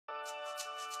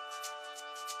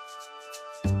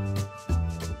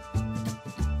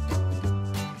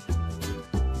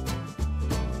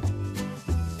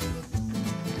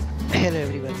Hello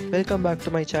everyone, welcome back to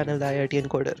my channel the IITian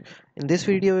Coder. In this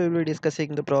video we will be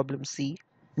discussing the problem C,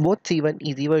 both C1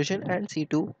 easy version and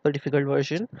C2 the difficult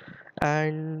version,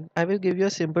 and I will give you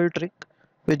a simple trick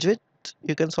with which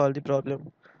you can solve the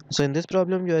problem. So in this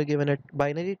problem you are given a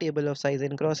binary table of size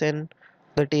n cross n.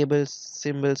 The table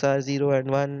symbols are 0 and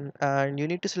 1 and you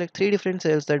need to select three different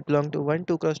cells that belong to 1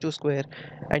 2 cross 2 square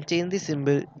and change the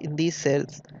symbol in these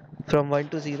cells from 1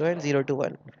 to 0 and 0 to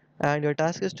 1, and your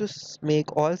task is to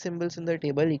make all symbols in the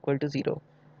table equal to 0,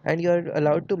 and you are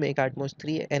allowed to make at most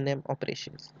 3 nm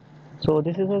operations. So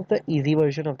this is just the easy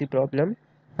version of the problem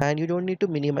and you don't need to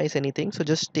minimize anything, so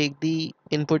just take the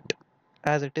input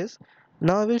as it is.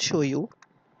 Now I will show you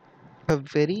a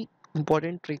very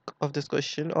important trick of this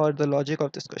question or the logic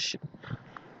of this question.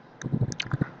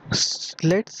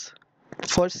 Let's,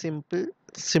 for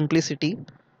simplicity,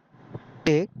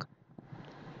 take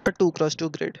a 2 cross 2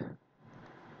 grid.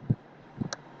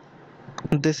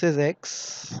 This is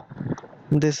x,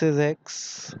 this is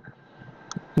x,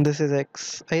 this is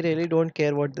x. I really don't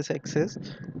care what this x is.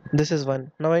 This is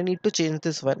 1. Now I need to change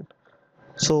this 1.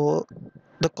 So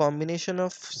the combination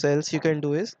of cells you can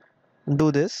do is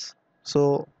do this.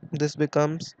 So this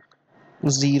becomes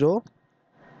 0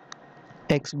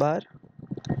 x bar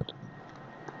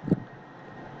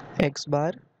x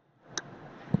bar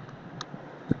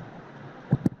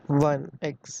 1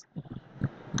 x.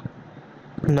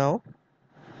 Now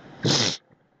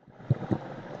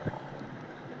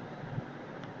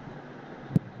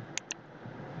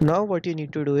what you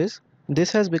need to do is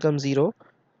this has become 0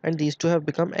 and these two have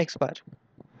become x bar.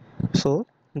 So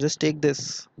just take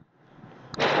this.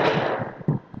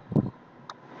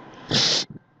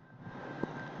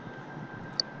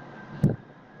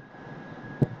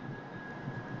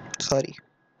 Sorry.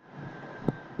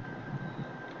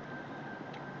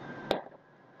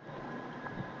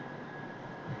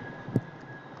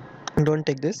 Don't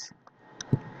take this.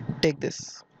 Take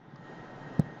this.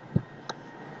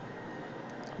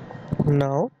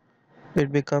 Now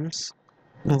it becomes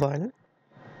 1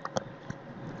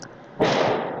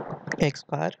 x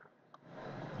bar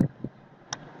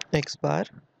x bar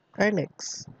and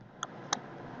x.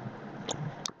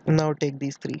 Now take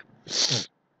these three.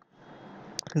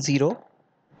 0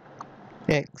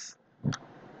 x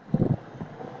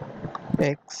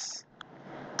x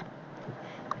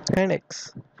and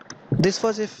x. This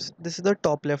was if this is the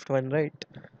top left one, right?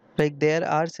 Like there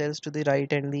are cells to the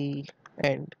right and the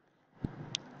end.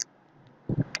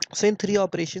 So in three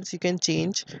operations you can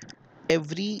change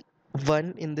every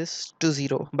one in this to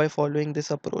 0 by following this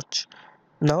approach.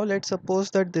 Now let's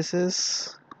suppose that this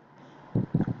is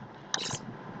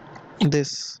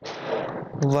this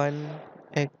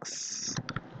 1x.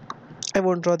 I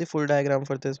won't draw the full diagram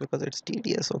for this because it's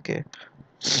tedious. Okay,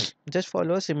 just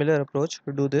follow a similar approach.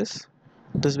 Do this.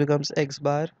 This becomes x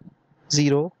bar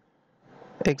 0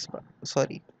 x bar.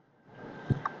 Sorry,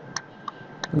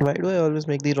 why do I always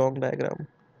make the wrong diagram?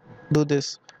 Do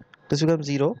this. This becomes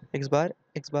 0 x bar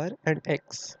and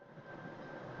x.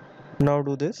 Now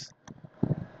do this.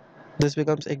 This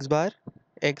becomes x bar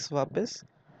x वापस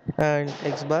and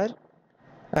x bar,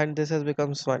 and this has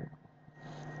becomes 1.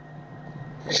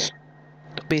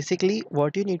 Basically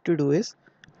what you need to do is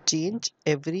change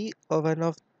every one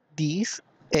of these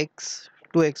x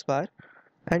to x bar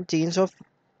and change of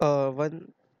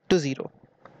 1 to 0.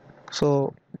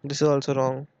 So this is also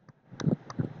wrong.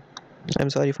 I'm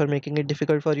sorry for making it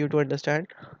difficult for you to understand,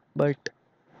 but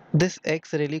this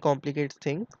x really complicates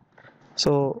things.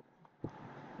 So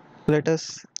let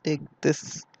us take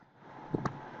this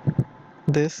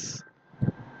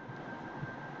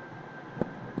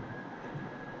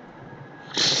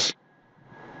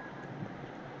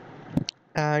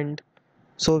and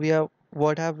so we have,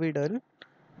 what have we done?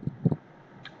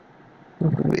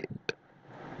 Wait,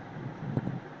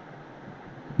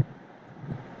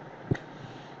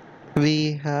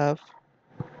 we have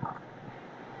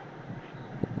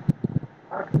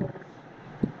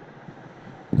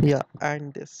yeah,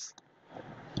 and this.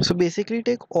 So basically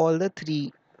take all the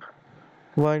three,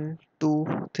 1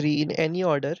 2 3 in any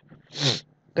order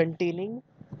containing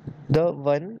the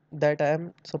one that I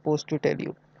am supposed to tell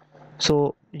you.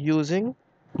 So using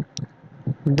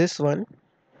this one,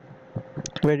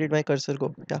 where did my cursor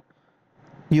go? Yeah,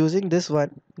 using this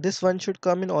one should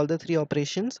come in all the three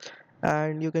operations,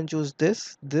 and you can choose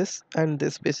this and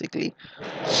this basically.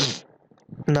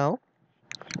 Now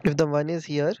if the one is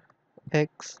here,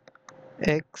 x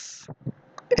x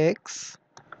x,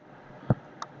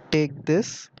 take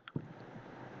this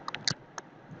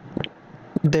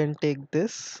then take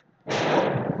this,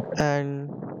 and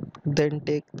then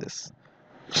take this.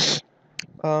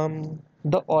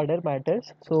 The order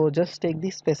matters, so just take the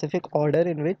specific order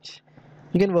in which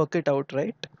you can work it out,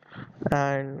 right?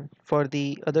 And for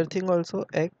the other thing also,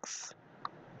 x,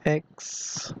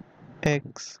 x,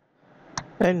 x,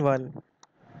 and 1.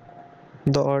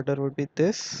 The order would be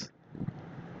this,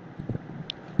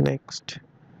 next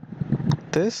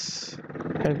this,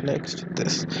 and next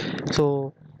this.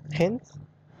 So hence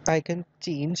I can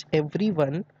change every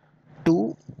one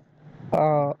to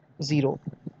 0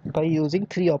 by using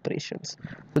 3 operations.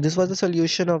 So this was the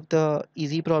solution of the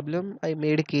easy problem. I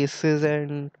made cases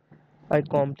and I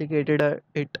complicated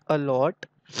it a lot,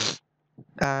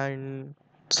 and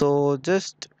so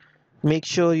just make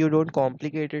sure you don't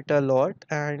complicate it a lot.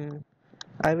 And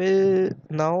I will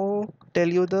now tell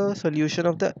you the solution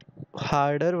of the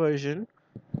harder version.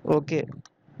 Okay,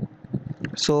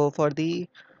 so for the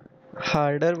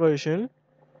harder version,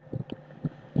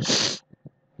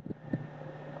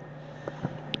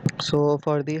 so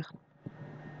for the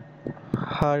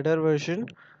harder version,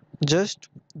 just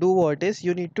do what is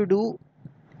you need to do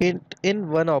in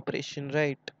one operation,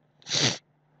 right?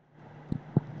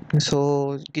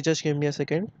 So just give me a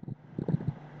second.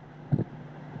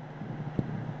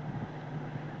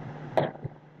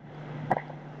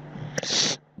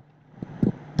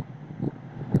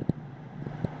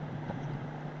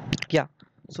 Yeah,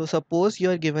 so suppose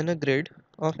you are given a grid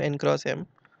of n cross m.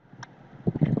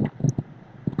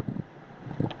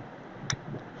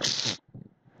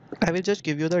 I will just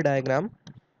give you the diagram.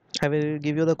 I will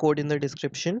give you the code in the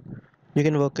description. You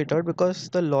can work it out because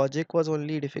the logic was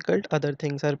only difficult, other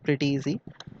things are pretty easy.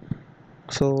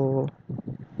 So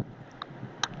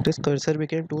this cursor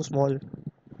became too small.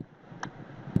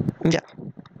 Yeah,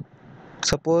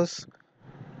 suppose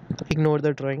ignore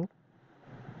the drawing.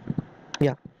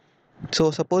 Yeah,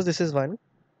 so suppose this is 1,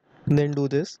 then do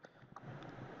this,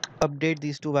 update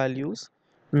these two values.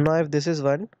 Now if this is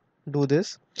 1, do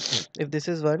this. If this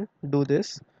is 1, do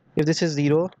this. If this is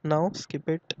 0, now skip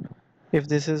it. If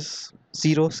this is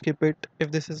 0, skip it.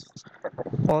 If this is,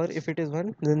 or if it is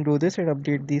 1, then do this and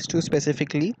update these two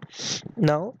specifically.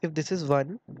 Now if this is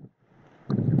 1,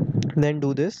 then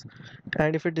do this,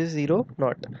 and if it is 0,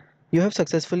 not. You have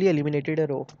successfully eliminated a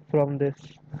row from this,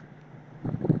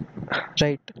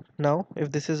 right? Now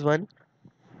if this is 1,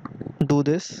 do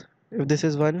this. If this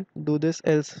is 1, do this,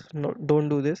 else no, don't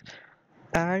do this.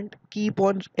 And keep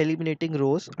on eliminating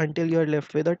rows until you are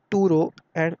left with a 2 row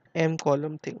and m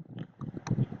column thing.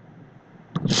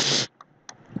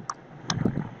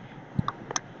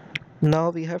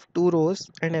 Now we have 2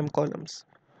 rows and m columns.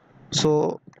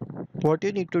 So what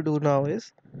you need to do now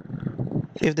is,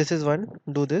 if this is 1,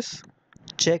 do this.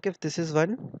 Check if this is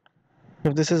 1.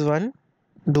 If this is 1,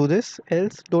 do this,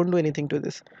 else don't do anything to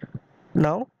this.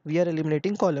 Now we are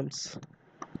eliminating columns.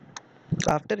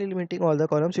 After eliminating all the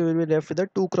columns, you will be left with a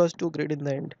 2 cross 2 grid in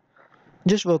the end.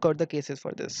 Just work out the cases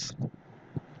for this.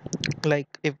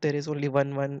 Like if there is only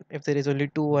 1 1, if there is only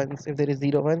 2 ones, if there is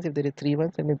 0 ones, if there is 3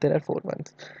 ones, and if there are 4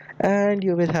 ones, and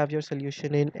you will have your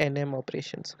solution in nm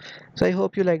operations. So I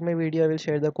hope you like my video. I will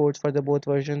share the codes for the both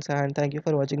versions, and thank you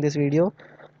for watching this video.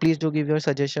 Please do give your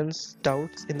suggestions,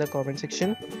 doubts in the comment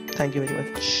section. Thank you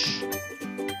very much.